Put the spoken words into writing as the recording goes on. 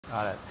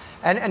Got it.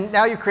 And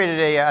now you've created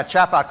a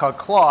chatbot called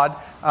Claude,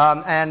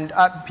 and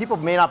people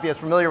may not be as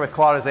familiar with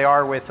Claude as they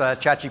are with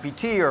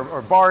ChatGPT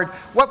or Bard.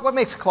 What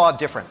makes Claude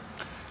different?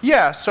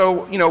 Yeah,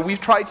 so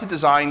we've tried to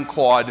design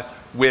Claude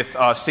with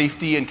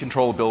safety and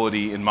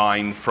controllability in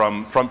mind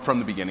from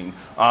the beginning.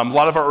 A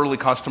lot of our early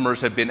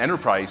customers have been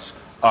enterprises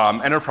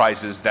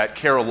that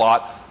care a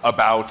lot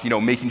about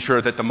making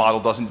sure that the model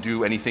doesn't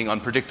do anything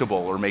unpredictable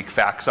or make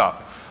facts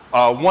up.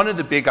 One of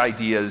the big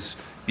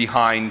ideas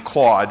behind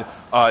Claude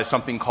is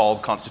something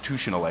called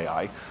constitutional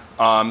AI.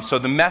 So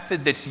the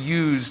method that's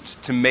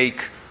used to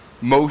make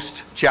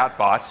most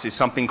chatbots is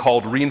something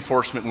called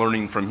reinforcement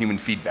learning from human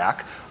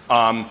feedback.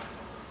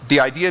 The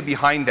idea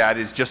behind that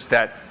is just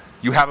that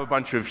you have a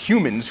bunch of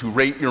humans who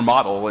rate your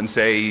model and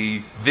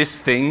say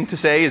this thing to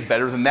say is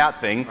better than that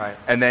thing, right.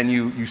 And then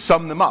you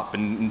sum them up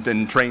and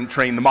then train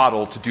the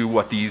model to do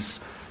what these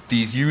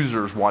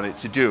users want it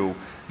to do.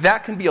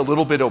 That can be a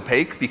little bit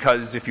opaque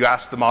because if you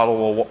ask the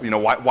model,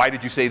 well, why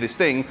did you say this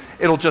thing?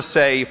 It'll just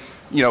say,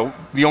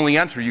 the only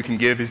answer you can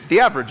give is the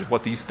average of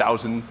what these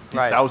thousand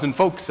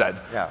folks said.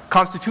 Yeah.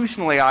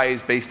 Constitutional AI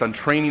is based on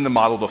training the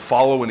model to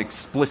follow an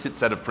explicit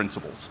set of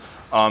principles.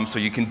 So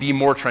you can be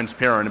more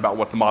transparent about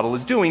what the model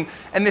is doing,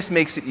 and this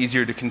makes it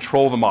easier to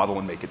control the model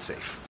and make it safe.